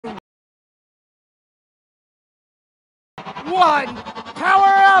1.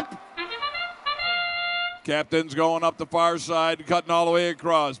 Power up! Captain's going up the far side, cutting all the way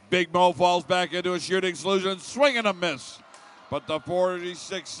across. Big Mo falls back into a shooting solution, swing and a miss. But the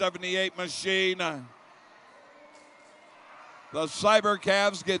 46-78 machine, the Cyber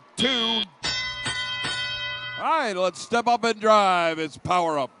Cavs get 2. All right, let's step up and drive. It's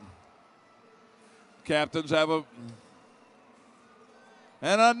power up. Captains have a...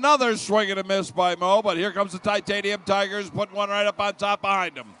 And another swing and a miss by Mo, but here comes the Titanium Tigers, putting one right up on top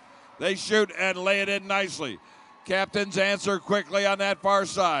behind them. They shoot and lay it in nicely. Captains answer quickly on that far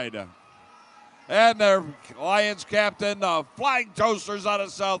side. And their Lions captain, the Flying Toasters out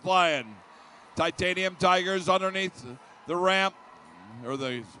of South Lyon. Titanium Tigers underneath the ramp, or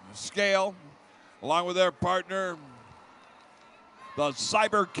the scale, along with their partner, the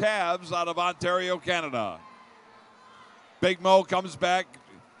Cyber Cavs out of Ontario, Canada. Big Mo comes back.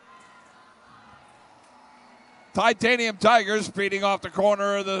 Titanium Tigers feeding off the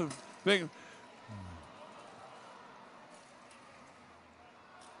corner of the big.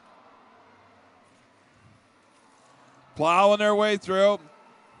 Plowing their way through.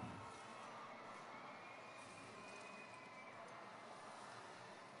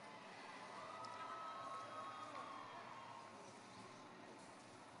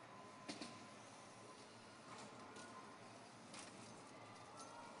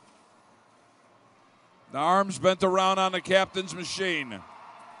 The arms bent around on the captain's machine.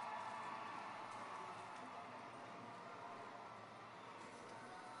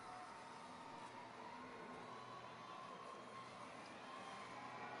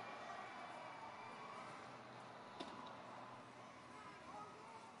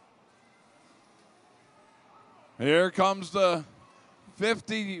 Here comes the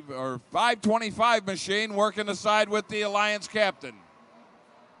 50 or 525 machine working aside with the Alliance captain.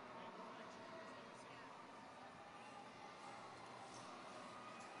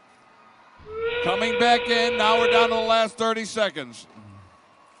 Coming back in, now we're down to the last 30 seconds.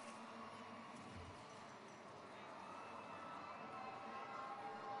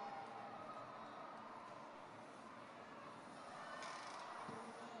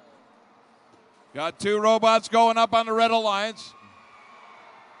 Got 2 robots going up on the Red Alliance.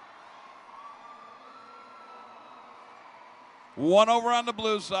 One over on the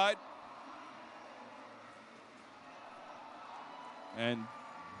blue side. And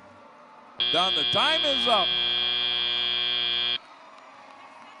down, the time is up.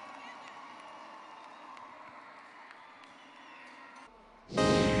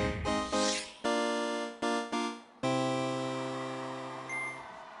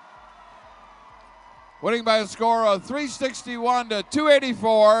 Winning by a score of 361 to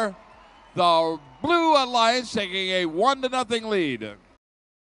 284. The Blue Alliance taking a 1-0 lead.